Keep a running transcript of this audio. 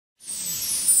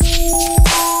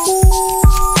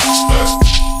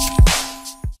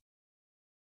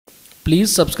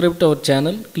Please subscribe to our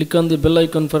channel, click on the bell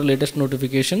icon for latest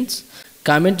notifications,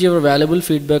 comment your valuable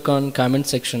feedback on comment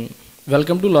section.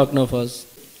 Welcome to Laacnofas.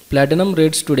 Platinum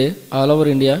rates today all over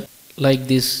India like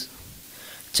this.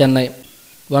 Chennai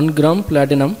 1 gram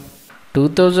platinum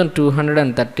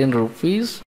 2213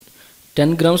 rupees,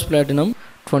 10 grams platinum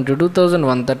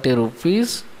 22,130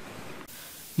 rupees.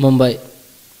 Mumbai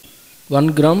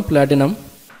 1 gram platinum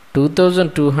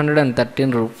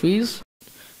 2213 rupees,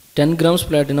 10 grams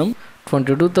platinum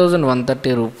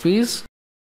 22,130 rupees.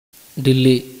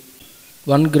 Delhi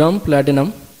 1 gram platinum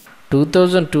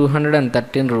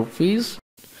 2213 rupees,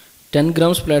 10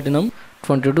 grams platinum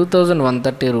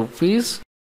 22,130 rupees.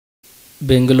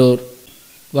 Bengulore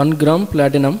 1 gram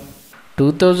platinum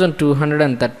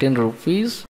 2213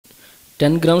 rupees,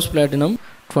 10 grams platinum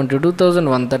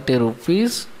 22,130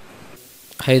 rupees.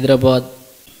 Hyderabad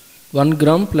 1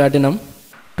 gram platinum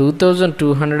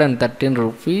 2213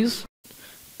 rupees,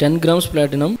 10 grams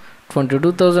platinum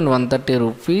 22,130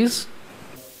 rupees.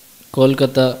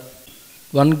 Kolkata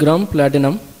 1 gram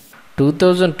platinum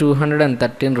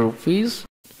 2213 rupees,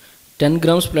 10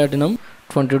 grams platinum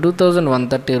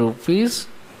 22,130 rupees.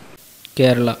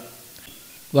 Kerala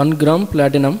 1 gram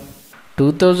platinum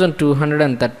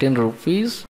 2213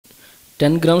 rupees,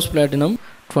 10 grams platinum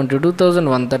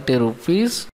 22,130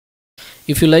 rupees.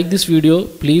 If you like this video,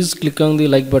 please click on the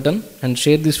like button and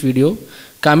share this video.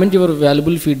 Comment your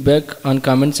valuable feedback on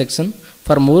comment section.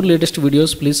 For more latest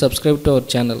videos, please subscribe to our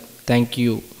channel. Thank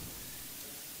you.